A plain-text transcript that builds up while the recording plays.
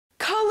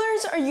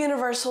Words are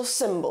universal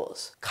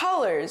symbols.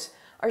 Colors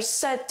are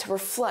said to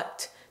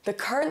reflect the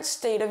current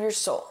state of your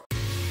soul.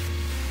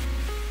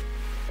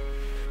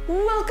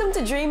 Welcome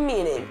to Dream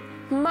Meaning.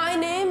 My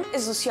name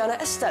is Luciana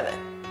Esteve.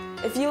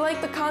 If you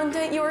like the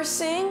content you are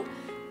seeing,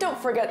 don't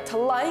forget to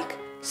like,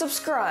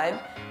 subscribe,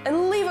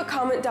 and leave a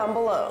comment down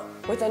below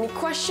with any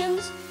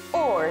questions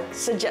or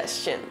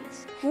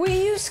suggestions. We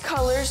use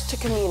colors to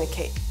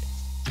communicate,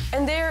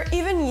 and they are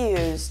even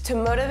used to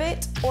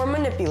motivate or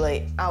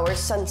manipulate our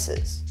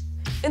senses.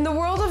 In the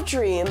world of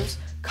dreams,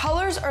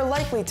 colors are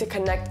likely to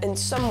connect in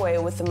some way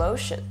with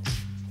emotions.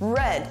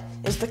 Red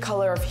is the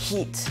color of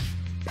heat,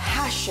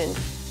 passion,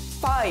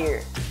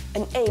 fire,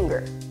 and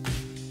anger.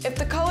 If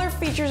the color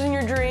features in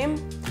your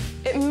dream,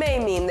 it may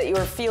mean that you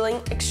are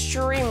feeling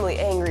extremely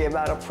angry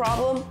about a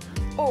problem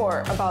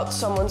or about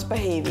someone's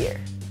behavior.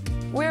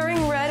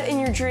 Wearing red in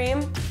your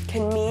dream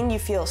can mean you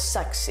feel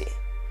sexy.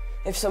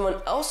 If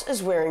someone else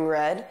is wearing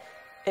red,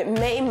 it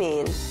may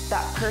mean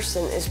that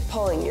person is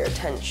pulling your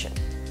attention.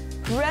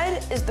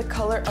 Red is the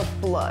color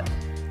of blood,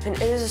 and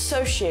it is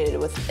associated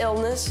with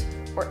illness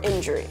or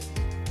injury.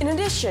 In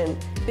addition,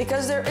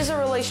 because there is a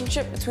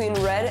relationship between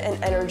red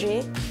and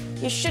energy,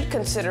 you should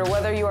consider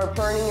whether you are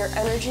burning your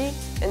energy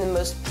in the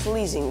most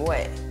pleasing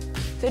way.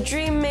 The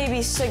dream may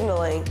be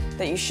signaling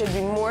that you should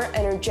be more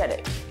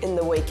energetic in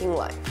the waking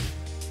life.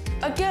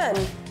 Again,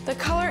 the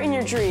color in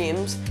your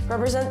dreams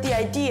represent the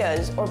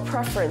ideas or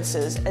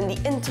preferences and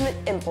the intimate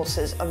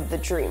impulses of the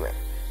dreamer,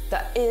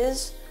 that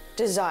is,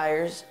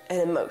 desires,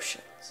 and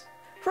emotions.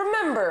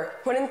 Remember,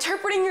 when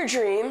interpreting your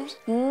dreams,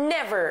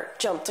 never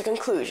jump to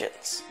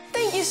conclusions.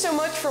 Thank you so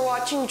much for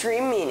watching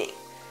Dream Meaning.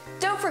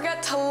 Don't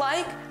forget to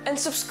like and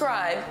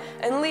subscribe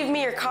and leave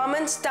me your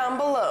comments down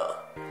below.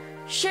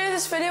 Share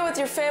this video with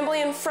your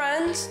family and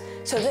friends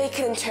so they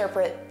can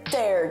interpret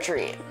their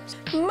dreams.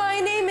 My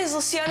name is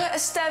Luciana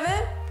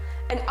Esteve,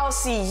 and I'll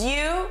see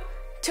you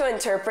to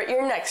interpret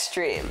your next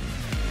dream.